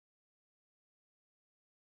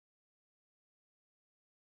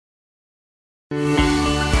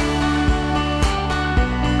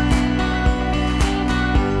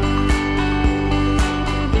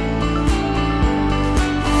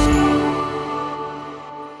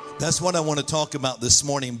That's what I want to talk about this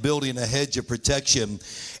morning, building a hedge of protection.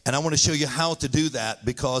 And I want to show you how to do that,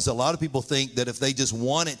 because a lot of people think that if they just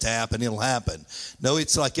want it to happen, it'll happen. No,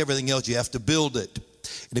 it's like everything else. You have to build it.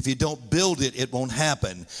 And if you don't build it, it won't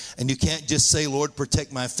happen. And you can't just say, Lord,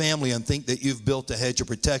 protect my family, and think that you've built a hedge of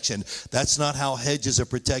protection. That's not how hedges of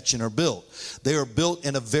protection are built. They are built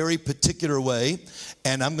in a very particular way.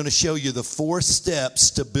 And I'm going to show you the 4 steps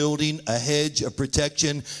to building a hedge of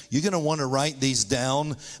protection. You're going to want to write these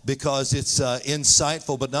down because it's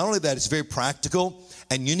insightful. But not only that, it's very practical.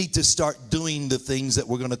 And you need to start doing the things that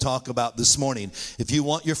we're going to talk about this morning. If you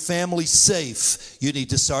want your family safe, you need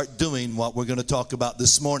to start doing what we're going to talk about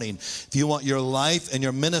this morning. If you want your life and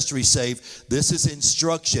your ministry safe, this is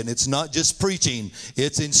instruction. It's not just preaching,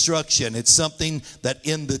 it's instruction. It's something that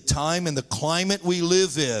in the time and the climate we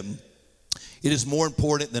live in, it is more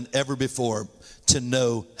important than ever before to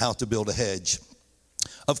know how to build a hedge.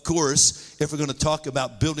 Of course, if we're going to talk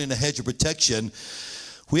about building a hedge of protection,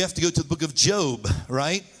 we have to go to the book of Job,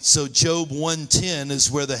 right? So Job 1:10 is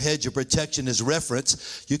where the hedge of protection is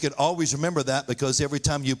referenced. You can always remember that, because every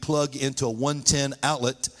time you plug into a 110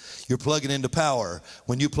 outlet, you're plugging into power.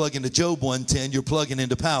 When you plug into Job 1:10, you're plugging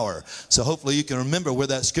into power. So hopefully you can remember where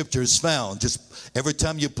that scripture is found. Just every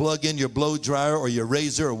time you plug in your blow dryer or your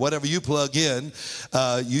razor or whatever you plug in,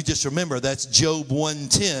 you just remember that's Job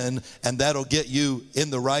 1:10, and that'll get you in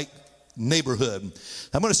the right neighborhood.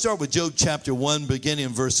 I'm going to start with Job chapter 1, beginning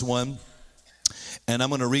in verse 1, and I'm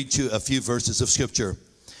going to read you a few verses of scripture.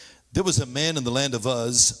 There was a man in the land of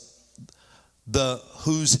Uz,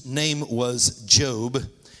 whose name was Job,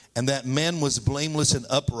 and that man was blameless and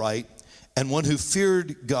upright, and one who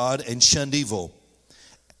feared God and shunned evil.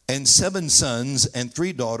 And 7 sons and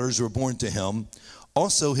 3 daughters were born to him.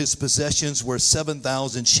 Also his possessions were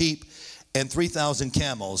 7,000 sheep and 3,000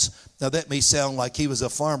 camels. Now that may sound like he was a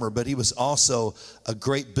farmer, but he was also a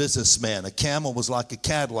great businessman. A camel was like a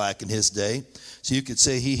Cadillac in his day. So you could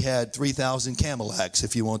say he had 3,000 Cadillacs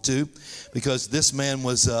if you want to, because this man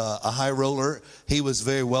was a high roller. He was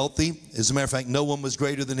very wealthy. As a matter of fact, no one was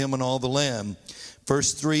greater than him in all the land.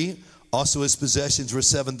 Verse 3, also his possessions were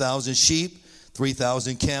 7,000 sheep,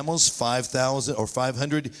 3,000 camels,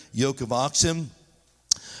 500 yoke of oxen,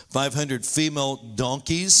 500 female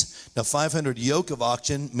donkeys. Now 500 yoke of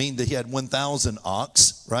oxen mean that he had 1,000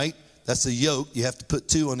 ox, right? That's a yoke. You have to put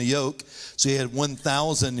 2 on the yoke. So he had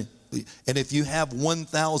 1,000. And if you have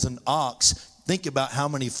 1,000 ox, think about how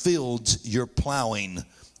many fields you're plowing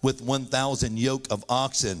with 1,000 yoke of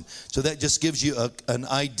oxen. So that just gives you an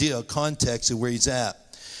idea, a context of where he's at.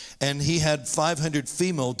 And he had 500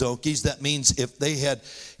 female donkeys. That means if they had,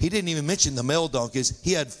 he didn't even mention the male donkeys,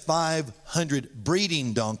 he had 500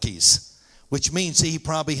 breeding donkeys, which means he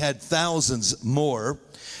probably had thousands more,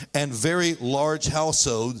 and very large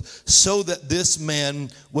household, so that this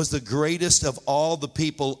man was the greatest of all the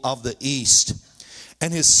people of the East.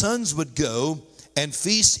 And his sons would go and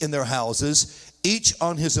feast in their houses, each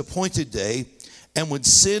on his appointed day, and would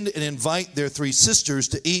send and invite their 3 sisters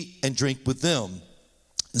to eat and drink with them.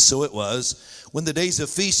 And so it was, when the days of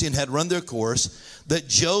feasting had run their course, that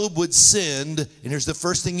Job would send, and here's the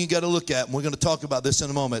first thing you got to look at, and we're going to talk about this in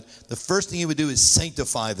a moment. The first thing he would do is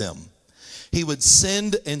sanctify them. He would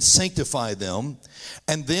send and sanctify them,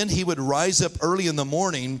 and then he would rise up early in the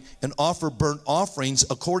morning and offer burnt offerings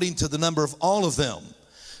according to the number of all of them.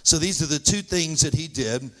 So these are the 2 things that he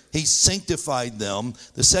did. He sanctified them.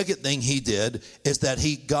 The second thing he did is that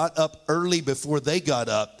he got up early before they got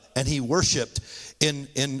up, and he worshiped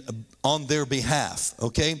on their behalf,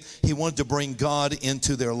 okay? He wanted to bring God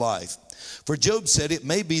into their life. For Job said, it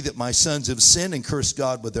may be that my sons have sinned and cursed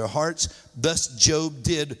God with their hearts. Thus Job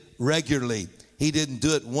did regularly. He didn't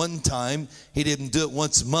do it one time. He didn't do it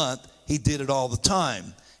once a month. He did it all the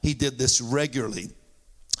time. He did this regularly.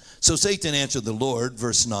 So Satan answered the Lord,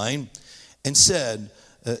 verse 9, and said,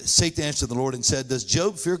 Satan answered the Lord and said, does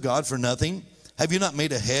Job fear God for nothing? Have you not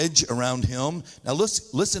made a hedge around him? Now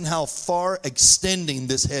listen how far extending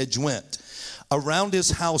this hedge went. Around his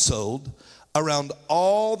household, around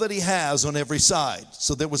all that he has on every side.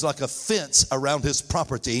 So there was like a fence around his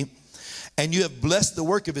property. And you have blessed the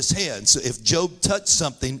work of his hands. So if Job touched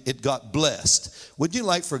something, it got blessed. Would you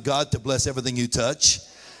like for God to bless everything you touch?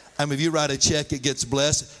 I mean, if you write a check, it gets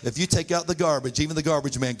blessed. If you take out the garbage, even the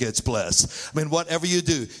garbage man gets blessed. I mean, whatever you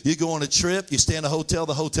do, you go on a trip, you stay in a hotel,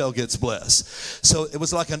 the hotel gets blessed. So it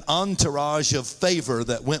was like an entourage of favor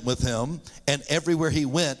that went with him. And everywhere he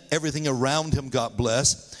went, everything around him got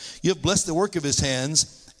blessed. You have blessed the work of his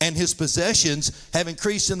hands, and his possessions have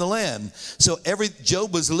increased in the land. So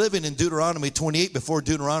Job was living in Deuteronomy 28 before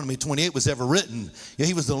Deuteronomy 28 was ever written.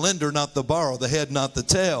 He was the lender, not the borrower, the head, not the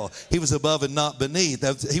tail. He was above and not beneath.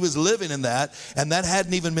 He was living in that, and that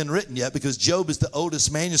hadn't even been written yet because Job is the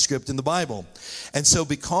oldest manuscript in the Bible. And so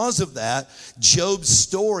because of that, Job's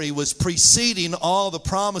story was preceding all the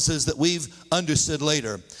promises that we've understood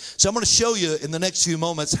later. So I'm going to show you in the next few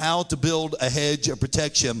moments how to build a hedge of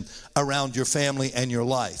protection around your family and your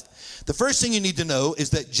life. The first thing you need to know is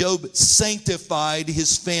that Job sanctified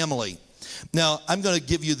his family. Now, I'm going to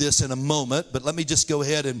give you this in a moment, but let me just go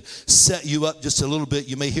ahead and set you up just a little bit.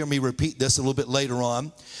 You may hear me repeat this a little bit later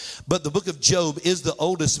on. But the book of Job is the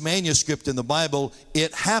oldest manuscript in the Bible.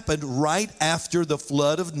 It happened right after the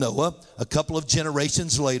flood of Noah, a couple of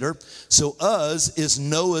generations later. So Uz is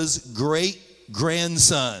Noah's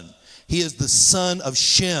great-grandson. He is the son of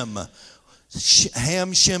Shem.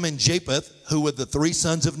 Ham, Shem, and Japheth, who were the three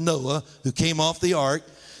sons of Noah who came off the ark.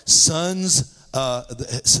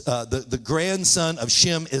 The grandson of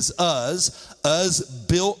Shem is Uz. Uz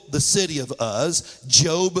built the city of Uz.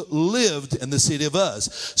 Job lived in the city of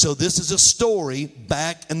Uz. So this is a story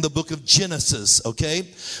back in the book of Genesis, okay?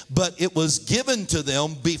 But it was given to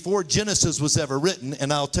them before Genesis was ever written,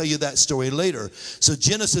 and I'll tell you that story later. So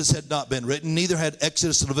Genesis had not been written, neither had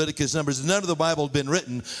Exodus, Leviticus, Numbers. None of the Bible had been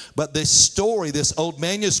written, but this story, this old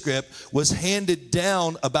manuscript, was handed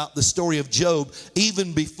down about the story of Job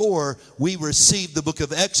even before we received the book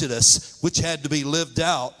of Exodus, which had to be lived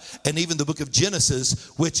out, and even the book of Genesis,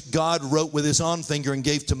 which God wrote with his own finger and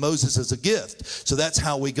gave to Moses as a gift. So that's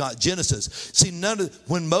how we got Genesis. See,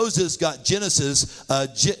 when Moses got Genesis,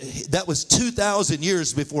 that was 2,000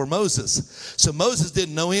 years before Moses. So Moses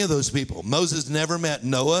didn't know any of those people. Moses never met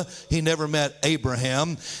Noah. He never met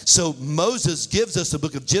Abraham. So Moses gives us the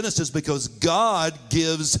book of Genesis because God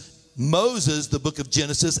gives Moses the book of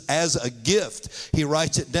Genesis as a gift. He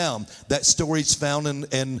writes it down. That story's found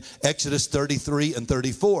in Exodus 33 and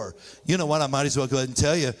 34. You know what? I might as well go ahead and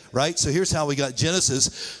tell you, right? So here's how we got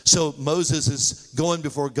Genesis. So Moses is going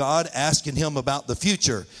before God, asking him about the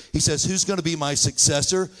future. He says, who's going to be my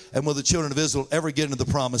successor? And will the children of Israel ever get into the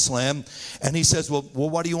promised land? And he says, well,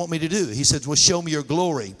 what do you want me to do? He says, well, show me your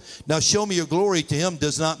glory. Now, show me your glory to him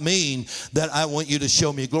does not mean that I want you to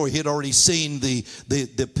show me your glory. He had already seen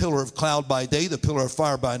the pillar of cloud by day, the pillar of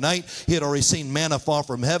fire by night. He had already seen manna fall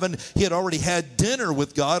from heaven. He had already had dinner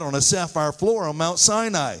with God on a sapphire floor on Mount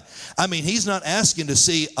Sinai. I mean, he's not asking to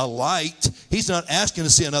see a light. He's not asking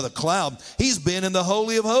to see another cloud. He's been in the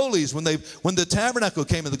Holy of Holies when the tabernacle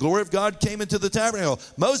came and the glory of God came into the tabernacle.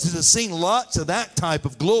 Moses has seen lots of that type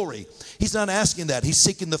of glory. He's not asking that. He's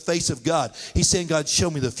seeking the face of God. He's saying, God,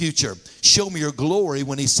 show me the future. Show me your glory.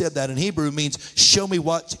 When he said that in Hebrew, means show me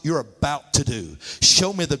what you're about to do.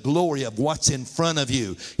 Show me the glory of what's in front of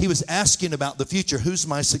you. He was asking about the future. Who's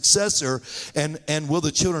my successor? And will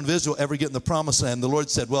the children of Israel ever get in the promised land? The Lord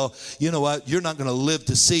said, well, you know what? You're not going to live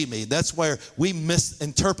to see me. That's where we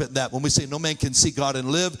misinterpret that when we say no man can see God and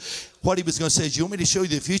live. What he was going to say is, you want me to show you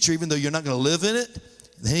the future even though you're not going to live in it?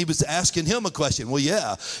 Then he was asking him a question. Well,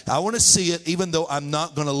 yeah, I want to see it even though I'm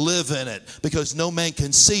not going to live in it, because no man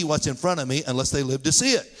can see what's in front of me unless they live to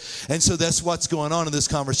see it. And so that's what's going on in this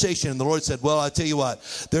conversation. And the Lord said, well, I tell you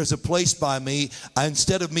what, there's a place by me.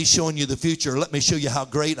 Instead of me showing you the future, let me show you how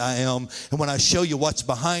great I am. And when I show you what's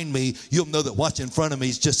behind me, you'll know that what's in front of me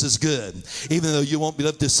is just as good, even though you won't be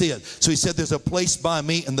able to see it. So he said, there's a place by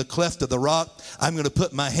me in the cleft of the rock. I'm going to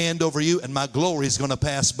put my hand over you, and my glory is going to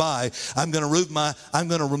pass by. I'm going to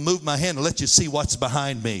remove my hand and let you see what's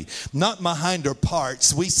behind me. Not my hinder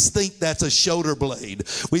parts. We think that's a shoulder blade.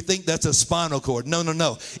 We think that's a spinal cord. No.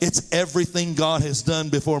 It's everything God has done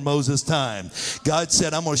before Moses' time. God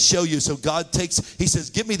said, I'm going to show you. So he says,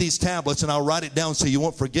 give me these tablets and I'll write it down so you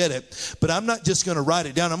won't forget it. But I'm not just going to write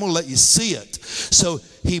it down. I'm going to let you see it. So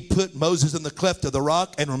he put Moses in the cleft of the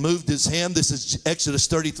rock and removed his hand. This is Exodus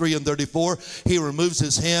 33 and 34. He removes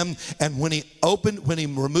his hand, and when he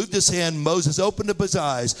removed his hand, Moses opened up his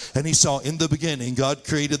eyes, and he saw in the beginning God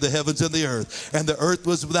created the heavens and the earth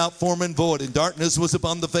was without form and void, and darkness was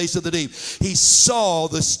upon the face of the deep. He saw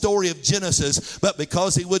the story of Genesis, but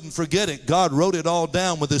because he wouldn't forget it, God wrote it all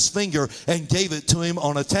down with his finger and gave it to him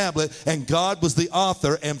on a tablet, and God was the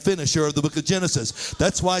author and finisher of the book of Genesis.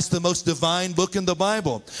 That's why it's the most divine book in the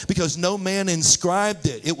Bible, because no man inscribed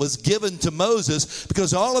it. It was given to Moses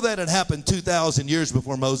because all of that had happened 2,000 years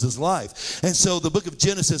before Moses' life. And so the book of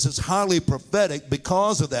Genesis is highly prophetic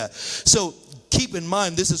because of that. So keep in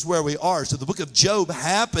mind, this is where we are. So the book of Job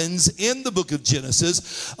happens in the book of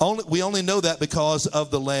Genesis. We only know that because of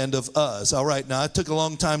the land of Uz. All right, now it took a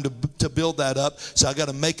long time to build that up, so I got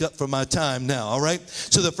to make up for my time now. All right,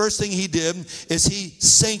 so the first thing he did is he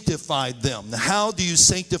sanctified them. How do you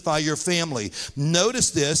sanctify your family?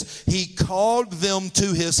 Notice this. He called them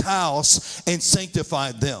to his house and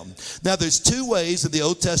sanctified them. Now, there's two ways in the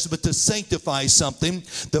Old Testament to sanctify something.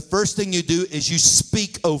 The first thing you do is you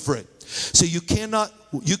speak over it. So you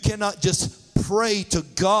cannot just pray to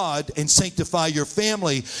God and sanctify your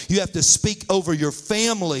family. You have to speak over your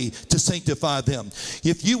family to sanctify them.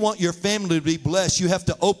 If you want your family to be blessed, you have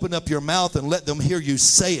to open up your mouth and let them hear you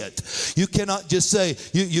say it. You cannot just say,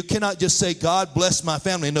 you cannot just say, God bless my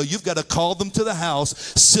family. No, you've got to call them to the house,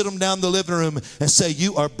 sit them down in the living room and say,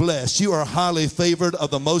 you are blessed. You are highly favored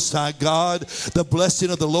of the Most High God. The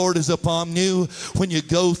blessing of the Lord is upon you. When you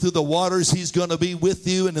go through the waters, he's going to be with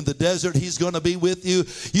you. And in the desert, he's going to be with you.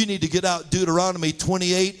 You need to get out Deuteronomy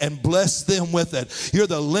 28 and bless them with it. You're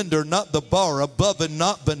the lender, not the borrower, above and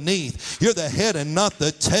not beneath. You're the head and not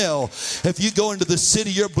the tail. If you go into the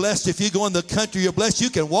city, you're blessed. If you go in the country, you're blessed. You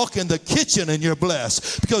can walk in the kitchen and you're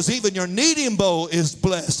blessed, because even your kneading bowl is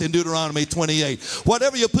blessed in Deuteronomy 28.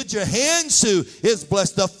 Whatever you put your hands to is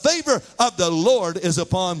blessed. The favor of the Lord is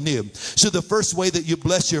upon you. So the first way that you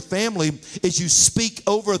bless your family is you speak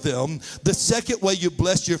over them. The second way you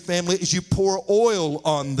bless your family is you pour oil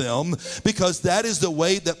on them, because that is the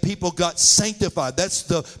way that people got sanctified. That's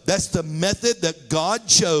the method that God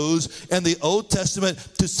chose in the Old Testament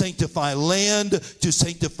to sanctify land, to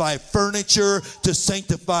sanctify furniture, to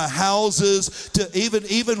sanctify houses, to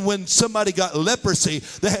even when somebody got leprosy,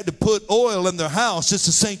 they had to put oil in their house just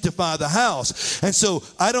to sanctify the house. And so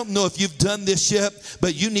I don't know if you've done this yet,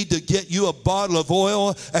 but you need to get you a bottle of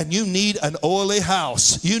oil, and you need an oily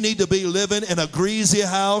house. You need to be living in a greasy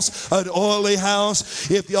house, an oily house.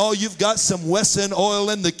 If you've got some Wesson oil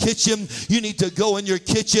in the kitchen, you need to go in your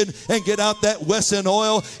kitchen and get out that Wesson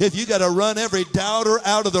oil. If you got to run every doubter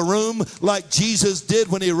out of the room like Jesus did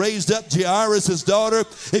when he raised up Jairus' daughter,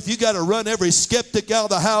 if you got to run every skeptic out of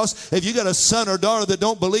the house, if you got a son or daughter that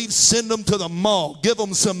don't believe, send them to the mall. Give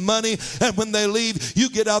them some money, and when they leave, you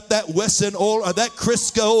get out that Wesson oil or that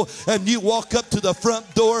Crisco, and you walk up to the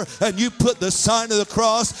front door and you put the sign of the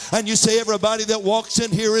cross, and you say, everybody that walks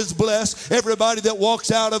in here is blessed. Everybody that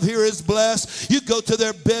walks out of here is blessed. You go to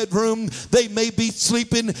their bedroom. They may be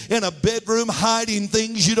sleeping in a bedroom hiding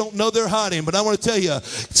things you don't know they're hiding. But I want to tell you,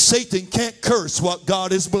 Satan can't curse what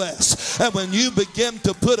God has blessed. And when you begin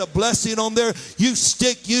to put a blessing on there, you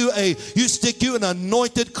stick you an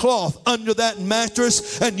anointed cloth under that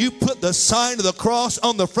mattress, and you put the sign of the cross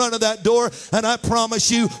on the front of that door, and I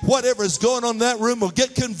promise you, whatever is going on in that room will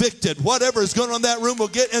get convicted. Whatever is going on in that room will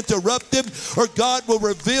get interrupted, or God will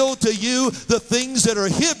reveal to you the things that are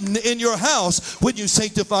hidden in your house when you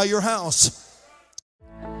sanctify your house.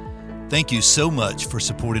 Thank you so much for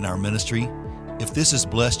supporting our ministry. If this has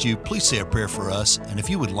blessed you, please say a prayer for us. And if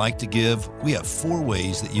you would like to give, we have 4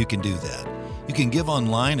 ways that you can do that. You can give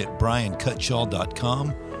online at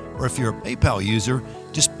briancutshaw.com, or if you're a PayPal user,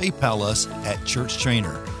 just PayPal us at Church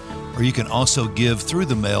Trainer. Or you can also give through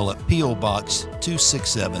the mail at P.O. Box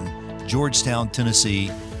 267, Georgetown, Tennessee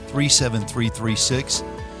 37336.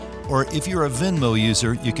 Or if you're a Venmo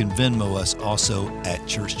user, you can Venmo us also at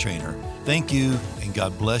Church Trainer. Thank you, and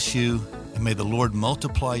God bless you, and may the Lord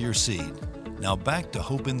multiply your seed. Now back to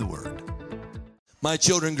Hope in the Word. My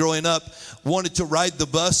children growing up wanted to ride the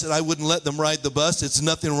bus, and I wouldn't let them ride the bus. It's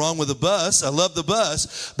nothing wrong with the bus. I love the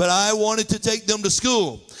bus, but I wanted to take them to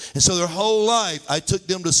school. And so their whole life, I took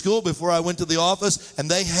them to school before I went to the office, and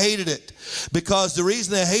they hated it. Because the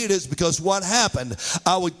reason they hated it is because what happened,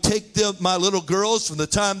 I would take them, my little girls, from the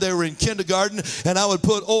time they were in kindergarten, and I would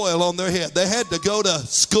put oil on their head. They had to go to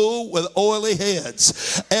school with oily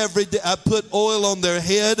heads. Every day I put oil on their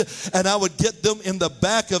head, and I would get them in the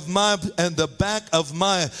back of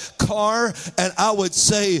my car, and I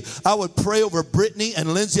would pray over Brittany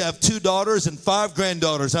and Lindsay. I have 2 daughters and 5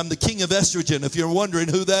 granddaughters. I'm the king of estrogen. If you're wondering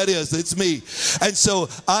who that is, it's me. And so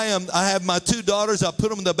I have my 2 daughters. I put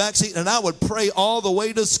them in the back seat, and I would pray all the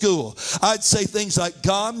way to school. I'd say things like,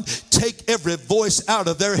 God, take every voice out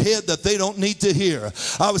of their head that they don't need to hear.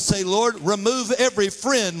 I would say, Lord, remove every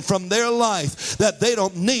friend from their life that they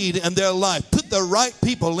don't need in their life. Put the right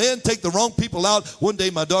people in, take the wrong people out. One day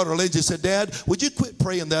my daughter Lindsay said, Dad, would you quit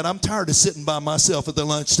praying that? I'm tired of sitting by myself at the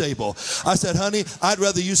lunch table. I said, honey, I'd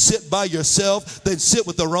rather you sit by yourself than sit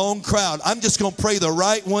with the wrong crowd. I'm just going to pray the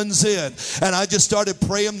right ones in. And I just started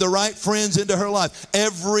praying the right friends into her life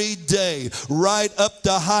every day, right up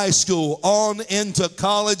to high school, on into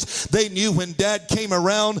college. They knew when Dad came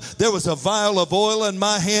around, there was a vial of oil in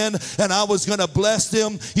my hand, and I was going to bless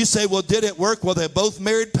them. You say, well, did it work? Well, they're both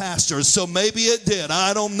married pastors, so maybe it did.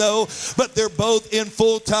 I don't know, but they're both in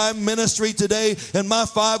full-time ministry today, and my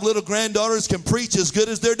 5 little granddaughters can preach as good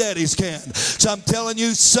as their daddies can. So I'm telling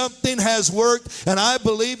you, something has worked, and I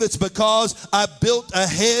believe it's because I built a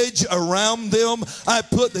hedge around them. I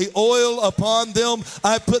put the oil upon them.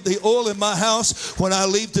 I put the oil in my house. When I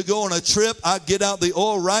leave to go on a trip, I get out the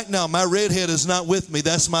oil right now. My redhead is not with me.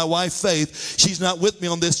 That's my wife, Faith. She's not with me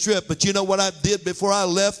on this trip. But you know what I did before I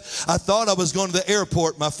left? I thought I was going to the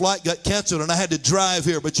airport. My flight got canceled and I had to drive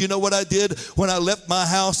here. But you know what I did? When I left my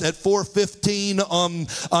house at 4:15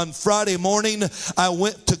 on Friday morning, I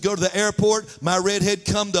went to go to the airport. My redhead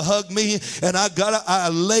come to hug me, and I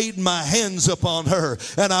laid my hands upon her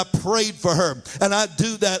and I prayed for her. And I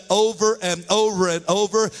do that over and over and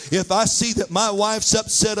over. If I see that my wife's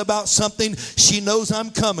upset about something, she knows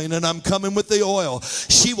I'm coming, and I'm coming with the oil.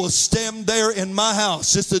 She will stand there in my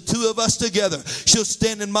house, just the two of us together. She'll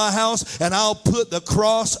stand in my house, and I'll put the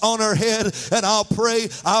cross on her head, and I'll pray.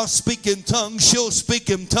 I'll speak in tongues. She'll speak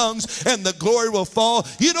in tongues, and the glory will fall.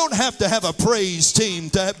 You don't have to have a praise team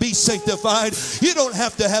to be sanctified. You don't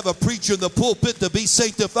have to have a preacher in the pulpit to be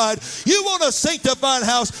sanctified. You want a sanctified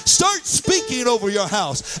house? Start speaking over your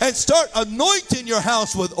house and start anointing your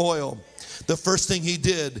house with oil. The first thing he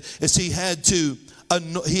did is he had to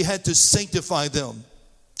sanctify them.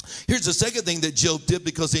 Here's the second thing that Job did,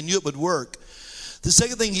 because he knew it would work. The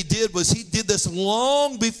second thing he did was he did this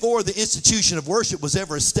long before the institution of worship was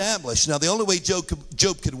ever established. Now, the only way Job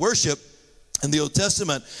could worship in the Old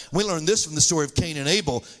Testament, we learn this from the story of Cain and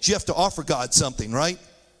Abel, is you have to offer God something, right?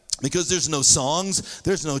 Because there's no songs,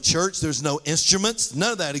 there's no church, there's no instruments.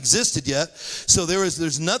 None of that existed yet. So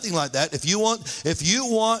there's nothing like that. If you want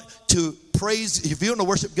to praise, if you want to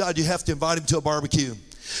worship God, you have to invite him to a barbecue.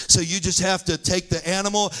 So you just have to take the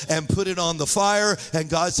animal and put it on the fire, and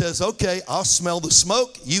God says, okay, I'll smell the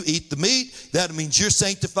smoke, you eat the meat. That means you're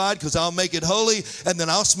sanctified because I'll make it holy, and then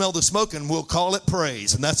I'll smell the smoke and we'll call it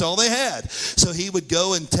praise. And that's all they had. So he would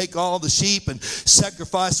go and take all the sheep and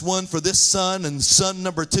sacrifice one for this son, and son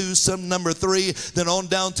number 2, son number 3, then on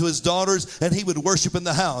down to his daughters, and he would worship in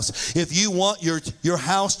the house. If you want your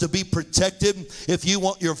house to be protected, if you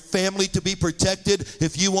want your family to be protected,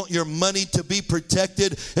 if you want your money to be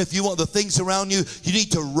protected, if you want the things around you, you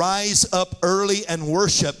need to rise up early and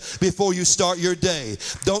worship before you start your day.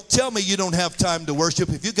 Don't tell me you don't have time to worship.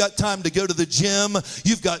 If you've got time to go to the gym,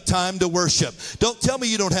 you've got time to worship. Don't tell me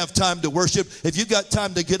you don't have time to worship. If you've got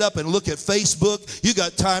time to get up and look at Facebook, you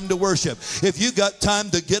got time to worship. If you've got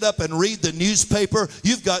time to get up and read the newspaper,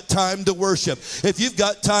 you've got time to worship. If you've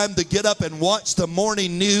got time to get up and watch the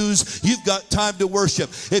morning news, you've got time to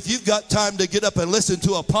worship. If you've got time to get up and listen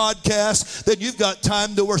to a podcast, then you've got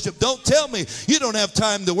time to worship. Don't tell me you don't have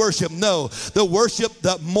time to worship. No,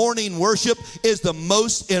 the morning worship is the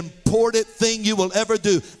most important thing you will ever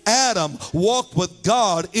do. Adam walked with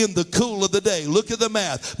God in the cool of the day. Look at the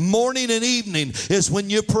math. Morning and evening is when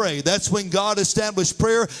you pray. That's when God established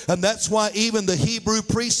prayer, and that's why even the Hebrew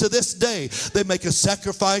priests to this day, they make a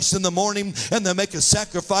sacrifice in the morning and they make a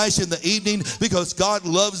sacrifice in the evening, because God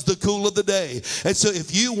loves the cool of the day. And so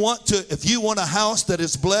if you want a house that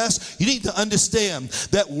is blessed, you need to understand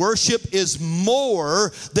that worship is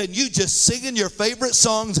more than you just singing your favorite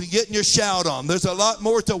songs and getting your shout on. There's a lot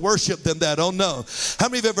more to worship than that. Oh no. How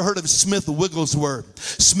many of you have ever heard of Smith Wigglesworth?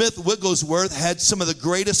 Smith Wigglesworth had some of the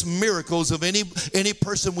greatest miracles of any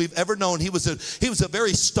person we've ever known. He was a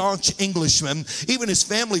very staunch Englishman. Even his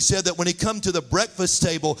family said that when he come to the breakfast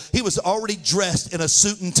table, he was already dressed in a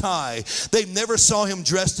suit and tie. They never saw him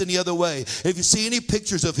dressed any other way. If you see any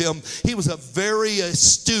pictures of him, he was a very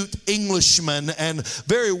astute Englishman and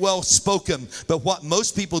very well spoken. But what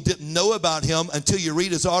most people didn't know about him until you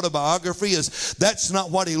read his autobiography is that's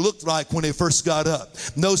not what he looked like when he first got up.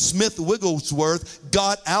 No, Smith Wigglesworth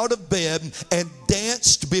got out of bed and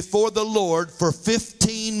danced before the Lord for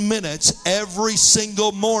 15 minutes every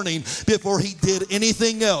single morning before he did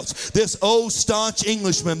anything else. This old staunch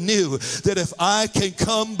Englishman knew that if I can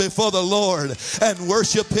come before the Lord and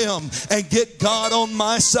worship him and get God on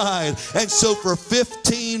my side, and so for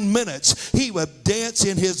 15 minutes he would dance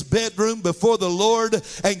in his bedroom before the Lord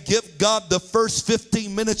and give God the first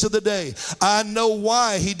 15 minutes of the day. I know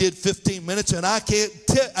why he did 15 minutes, and I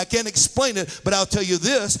can't explain it, but I'll tell you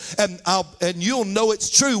this, and you'll know it's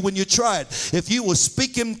true when you try it. If you will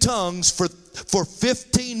speak in tongues for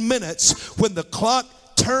 15 minutes, when the clock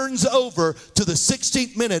turns over to the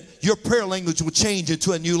 16th minute, your prayer language will change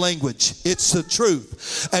into a new language. It's the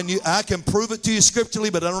truth. And I can prove it to you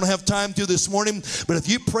scripturally, but I don't have time to this morning. But if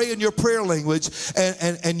you pray in your prayer language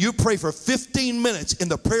and you pray for 15 minutes in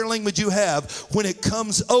the prayer language you have, when it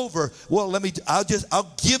comes over, well,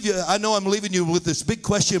 I'll give you, I know I'm leaving you with this big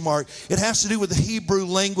question mark. It has to do with the Hebrew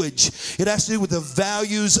language. It has to do with the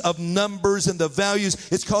values of numbers and the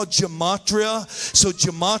values. It's called gematria. So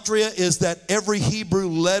gematria is that every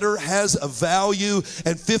Hebrew letter has a value,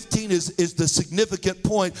 and 15 is the significant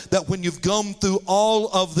point that when you've gone through all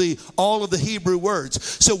of the Hebrew words.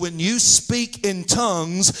 So when you speak in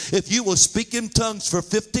tongues, if you will speak in tongues for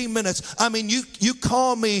 15 minutes, I mean, you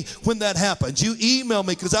call me when that happens. You email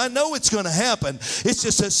me, because I know it's going to happen. It's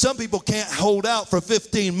just that some people can't hold out for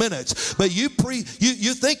 15 minutes. But you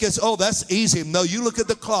think it's, oh, that's easy. No, you look at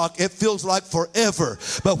the clock, it feels like forever.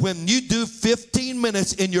 But when you do 15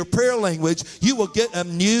 minutes in your prayer language, you will get a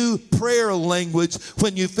new prayer language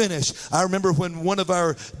when you finish. I remember when one of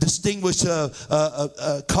our distinguished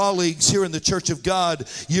colleagues here in the Church of God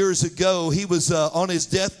years ago, he was on his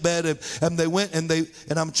deathbed, and they went and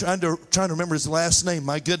I'm trying to remember his last name.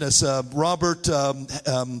 My goodness, Robert.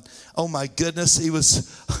 Oh my goodness, he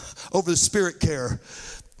was over the Spirit Care.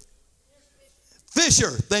 Fisher,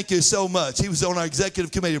 thank you so much. He was on our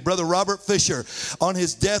executive committee. Brother Robert Fisher, on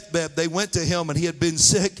his deathbed, they went to him, and he had been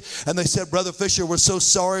sick, and they said, Brother Fisher, we're so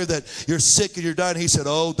sorry that you're sick and you're dying. He said,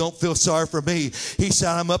 oh, don't feel sorry for me. He said,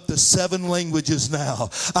 I'm up to 7 languages now.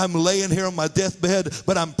 I'm laying here on my deathbed,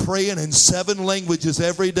 but I'm praying in 7 languages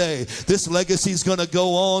every day. This legacy is going to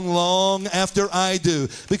go on long after I do,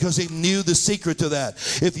 because he knew the secret to that.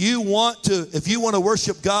 If you want to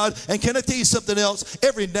worship God, and can I tell you something else?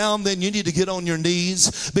 Every now and then you need to get on your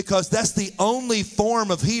knees, because that's the only form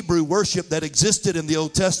of Hebrew worship that existed in the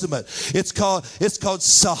Old Testament. It's called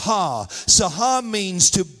sahah. Sahah means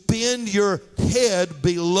to bend your head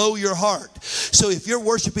below your heart. So if you're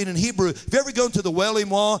worshiping in Hebrew, if you ever go to the Wailing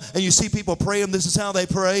Wall and you see people praying, this is how they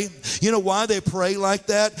pray. You know why they pray like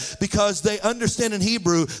that? Because they understand in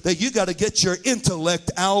Hebrew that you got to get your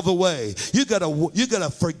intellect out of the way. You got to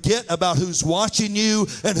forget about who's watching you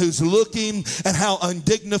and who's looking, and how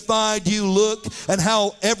undignified you look, and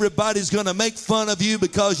how everybody's going to make fun of you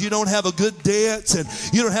because you don't have a good dance and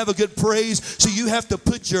you don't have a good praise. So you have to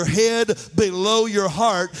put your head below your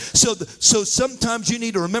heart. So sometimes you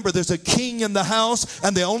need to remember there's a king in the house,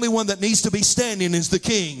 and the only one that needs to be standing is the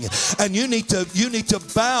king. And you need to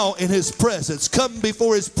bow in his presence, come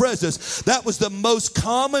before his presence. That was the most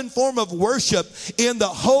common form of worship in the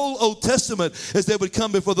whole Old Testament, as they would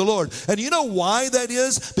come before the Lord. And you know why that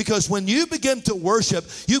is? Because when you begin to worship,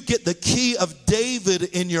 you get the key of David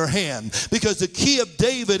in your hand, because the key of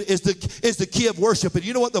David is the key of worship. And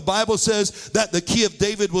you know what the Bible says that the key of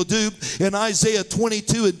David will do? In Isaiah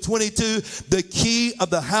 22 and 22, the key of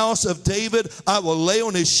the house of David I will lay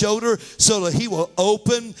on his shoulder, so that he will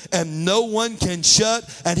open and no one can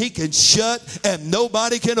shut, and he can shut and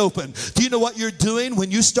nobody can open. Do you know what you're doing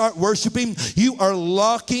when you start worshiping? You are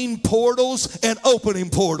locking portals and opening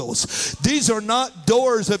portals. These are not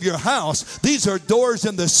doors of your house. These are doors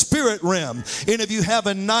in the spirit realm. And if you have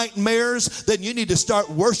nightmares, then you need to start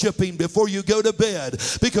worshiping before you go to bed,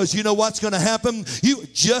 because you know what's going to happen? You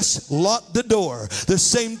just locked the door. The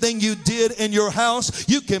same thing you did in your house,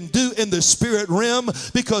 you can do in the spirit realm,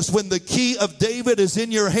 because when the key of David is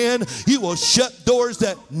in your hand, you will shut doors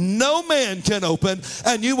that no man can open,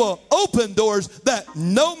 and you will open doors that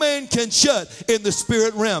no man can shut in the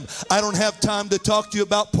spirit realm. I don't have time to talk to you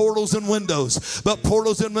about portals and windows, but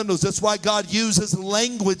portals and windows, that's why God uses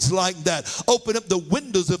language like that. Open up the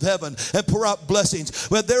windows of heaven and pour out blessings.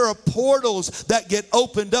 But there are portals that get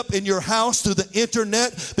opened up in your house through the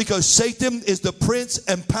internet, because Satan is the prince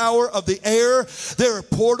and power of the air. There are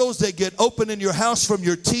portals that get open in your house from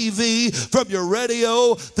your TV, from your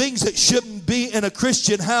radio, things that shouldn't be in a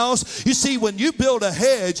Christian house. You see, when you build a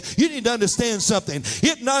hedge, you need to understand something.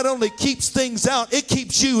 It not only keeps things out, it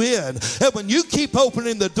keeps you in. And when you keep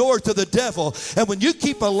opening the door to the devil, and when you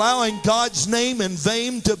keep allowing God's name in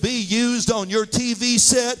vain to be used on your TV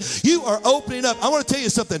set, you are opening up. I want to tell you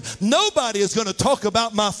something. Nobody is going to talk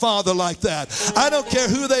about my father like that. I don't care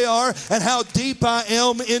who they are and how deep I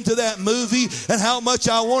am into that movie and how much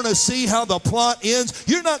I want to see how the plot ends.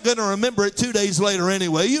 You're not going to remember it 2 days later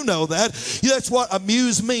anyway. You know that. That's what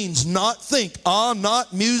amuse means. Not think.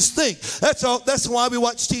 Not muse, think. That's all. That's why we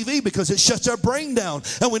watch TV, because it shuts our brain down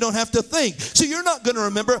and we don't have to think. So you're not going to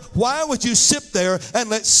remember. Why would you sit there and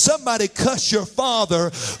let somebody cuss your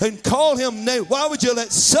father and call him name? Why would you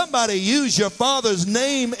let somebody use your father's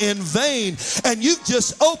name in vain? And you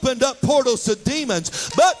just opened up portals to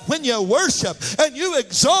demons. But when you worship and you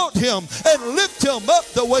exalt him and lift him up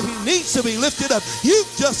the way he needs to be lifted up, you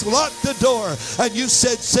just locked the door and you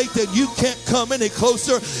said, Satan, you can't come any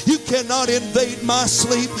closer. You cannot invade my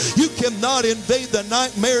sleep. You cannot invade the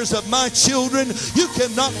nightmares of my children. You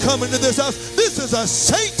cannot come into this house. This is a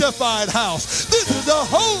sanctified house. This is a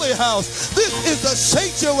holy house. This is the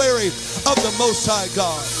sanctuary of the Most High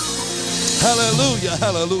God. Hallelujah,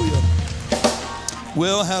 hallelujah.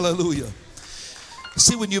 Well, hallelujah.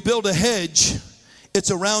 See, when you build a hedge, it's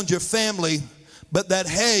around your family, but that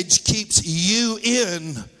hedge keeps you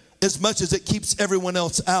in as much as it keeps everyone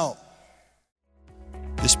else out.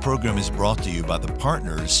 This program is brought to you by the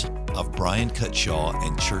partners of Brian Cutshaw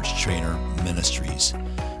and Church Trainer Ministries.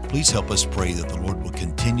 Please help us pray that the Lord will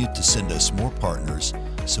continue to send us more partners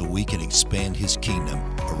so we can expand his kingdom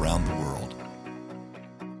around the world.